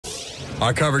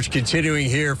Our coverage continuing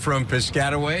here from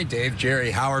Piscataway. Dave,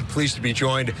 Gerry, Howard, pleased to be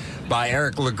joined by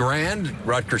Eric LeGrand,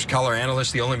 Rutgers color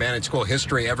analyst, the only man in school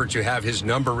history ever to have his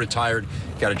number retired.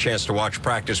 Got a chance to watch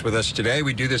practice with us today.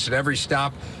 We do this at every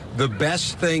stop. The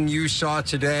best thing you saw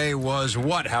today was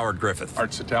what, Howard Griffith?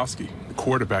 Art Satowski, the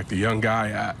quarterback, the young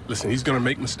guy. Listen, he's going to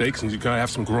make mistakes and he's going to have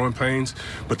some growing pains,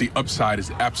 but the upside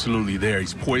is absolutely there.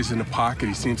 He's poised in the pocket.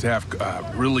 He seems to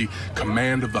have really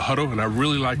command of the huddle, and I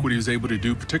really like what he was able to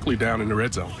do, particularly down in the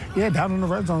red zone. Yeah, down in the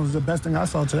red zone is the best thing I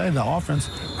saw today. The offense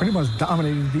pretty much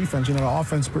dominated the defense. You know, the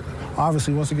offense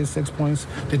obviously wants to get 6 points.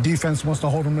 The defense wants to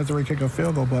hold them until they kick a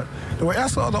field goal. But the way I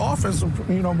saw the offense,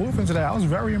 move into that, I was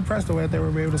very impressed the way that they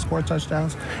were able to score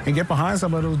touchdowns and get behind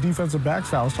some of those defensive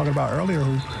backs that I was talking about earlier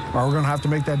who are going to have to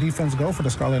make that defense go for the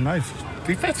Scarlet Knights.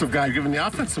 Defensive guy giving the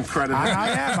offense some credit. I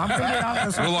am. I'm giving the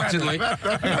offense some Reluctantly.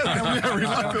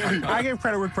 Reluctantly. I give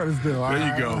credit where credit's due.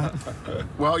 There you go.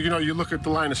 Well, you look at the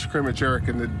line of scrimmage, Eric,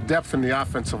 and the depth in the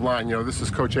offensive line. This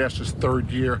is Coach Ash's third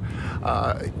year,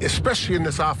 especially in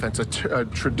this offense, a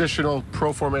traditional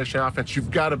pro formation offense.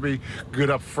 You've got to be good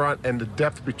up front, and the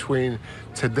depth between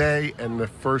today and the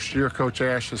first year Coach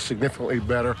Ash is significantly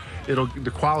better.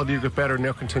 The quality will get better, and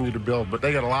they'll continue to build. But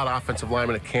they got a lot of offensive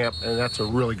linemen at camp, and that's a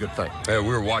really good thing. We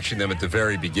were watching them at the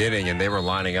very beginning, and they were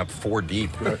lining up 4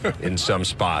 deep in some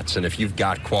spots. And if you've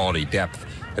got quality depth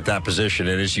at that position,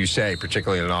 and as you say,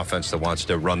 particularly in an offense that wants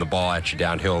to run the ball at you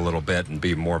downhill a little bit and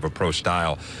be more of a pro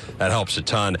style, that helps a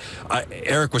ton.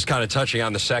 Eric was kind of touching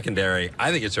on the secondary.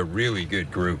 I think it's a really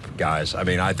good group, guys. I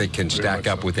mean, I think can stack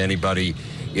up with anybody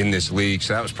in this league.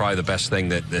 So that was probably the best thing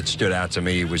that stood out to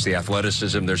me was the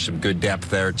athleticism. There's some good depth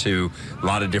there too. A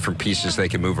lot of different pieces they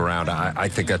can move around. I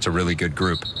think that's a really good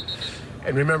group.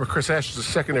 And remember, Chris Ash is a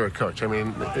secondary coach. I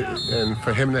mean, and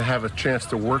for him to have a chance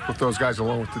to work with those guys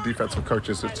along with the defensive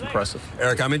coaches, it's impressive.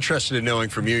 Eric, I'm interested in knowing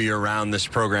from you, you're around this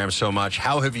program so much.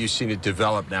 How have you seen it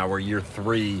develop now? We're year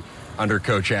 3 under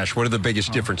Coach Ash. What are the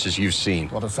biggest differences you've seen?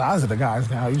 Well, the size of the guys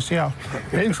now. You see how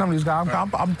big some of these guys.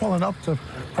 I'm pulling up to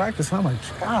practice, and I'm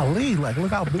like, golly,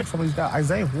 look how big some of these guys.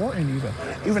 Isaiah Wharton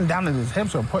even down to his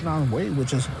hips are putting on weight,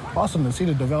 which is awesome to see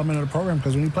the development of the program,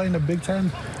 because when you play in the Big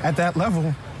Ten at that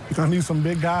level, you're going to need some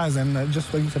big guys, and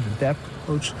just like you said, the depth,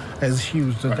 Coach, is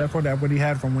huge. The depth of what he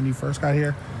had from when he first got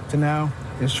here to now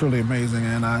is truly amazing,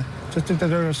 and I just think that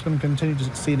they're just going to continue to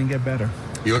succeed and get better.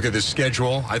 You look at the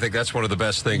schedule, I think that's one of the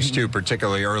best things, too,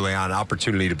 particularly early on,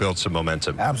 opportunity to build some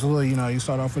momentum. Absolutely. You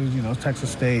start off with, Texas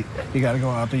State. You got to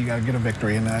go out there. You got to get a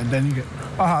victory. And then you get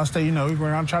Ohio State. You go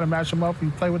around trying to match them up.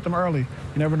 You play with them early. You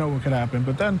never know what could happen.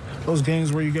 But then those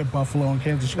games where you get Buffalo and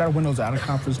Kansas, you got to win those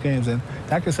out-of-conference games. And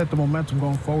that can set the momentum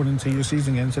going forward into your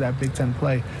season and into that Big Ten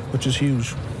play, which is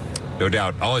huge. No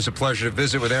doubt. Always a pleasure to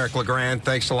visit with Eric LeGrand.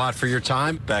 Thanks a lot for your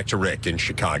time. Back to Rick in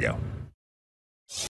Chicago.